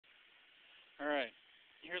Alright,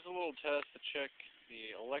 here's a little test to check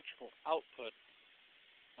the electrical output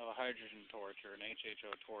of a hydrogen torch, or an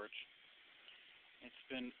HHO torch. It's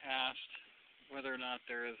been asked whether or not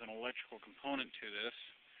there is an electrical component to this.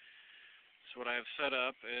 So what I have set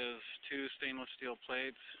up is two stainless steel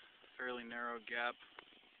plates, a fairly narrow gap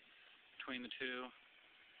between the two,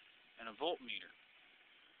 and a voltmeter.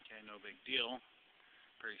 Okay, no big deal.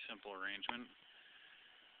 Pretty simple arrangement.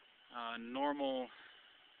 Normal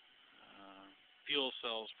fuel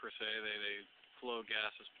cells, per se, they flow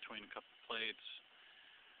gases between a couple plates,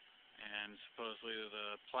 and supposedly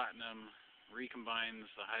the platinum recombines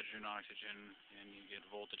the hydrogen oxygen and you get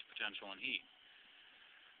voltage, potential, and heat.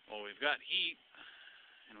 Well, we've got heat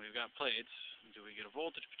and we've got plates. Do we get a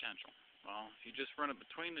voltage potential? Well, if you just run it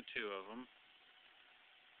between the two of them,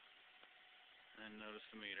 and notice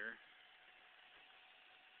the meter,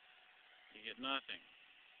 you get nothing.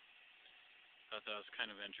 Thought that was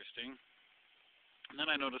kind of interesting. And then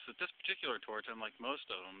I noticed that this particular torch, unlike most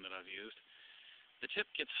of them that I've used, the tip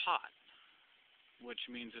gets hot, which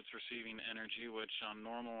means it's receiving energy, which on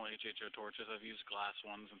normal HHO torches, I've used glass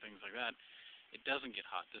ones and things like that, it doesn't get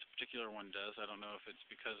hot. This particular one does. I don't know if it's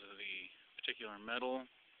because of the particular metal,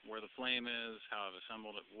 where the flame is, how I've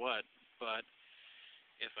assembled it, what, but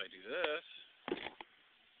if I do this,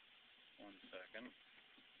 one second,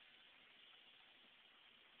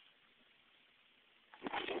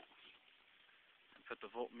 put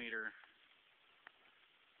the voltmeter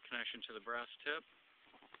connection to the brass tip,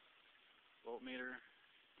 voltmeter,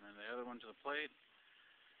 and then the other one to the plate.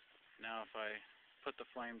 Now if I put the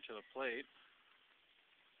flame to the plate,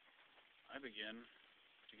 I begin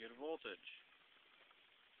to get a voltage.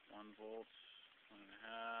 1 volt,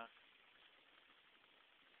 1.5.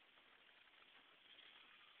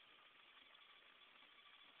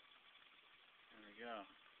 There we go.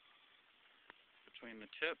 Between the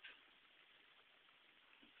tip,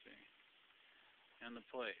 and the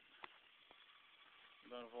plate,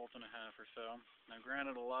 about 1.5 volts or so. Now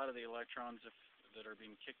granted, a lot of the electrons that are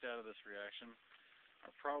being kicked out of this reaction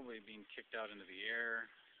are probably being kicked out into the air,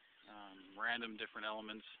 random different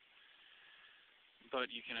elements,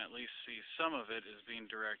 but you can at least see some of it is being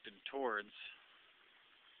directed towards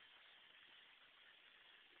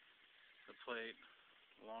the plate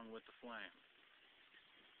along with the flame.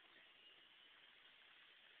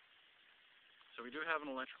 So we do have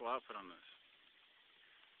an electrical output on this.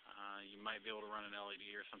 You might be able to run an LED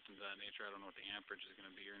or something of that nature. I don't know what the amperage is going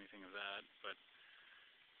to be or anything of that, but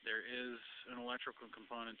there is an electrical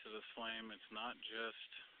component to this flame. It's not just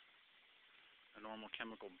a normal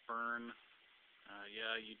chemical burn.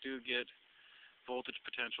 Yeah, you do get voltage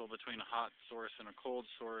potential between a hot source and a cold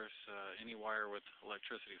source. Any wire with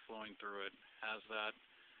electricity flowing through it has that.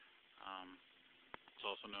 It's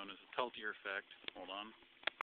also known as the Peltier effect. Hold on.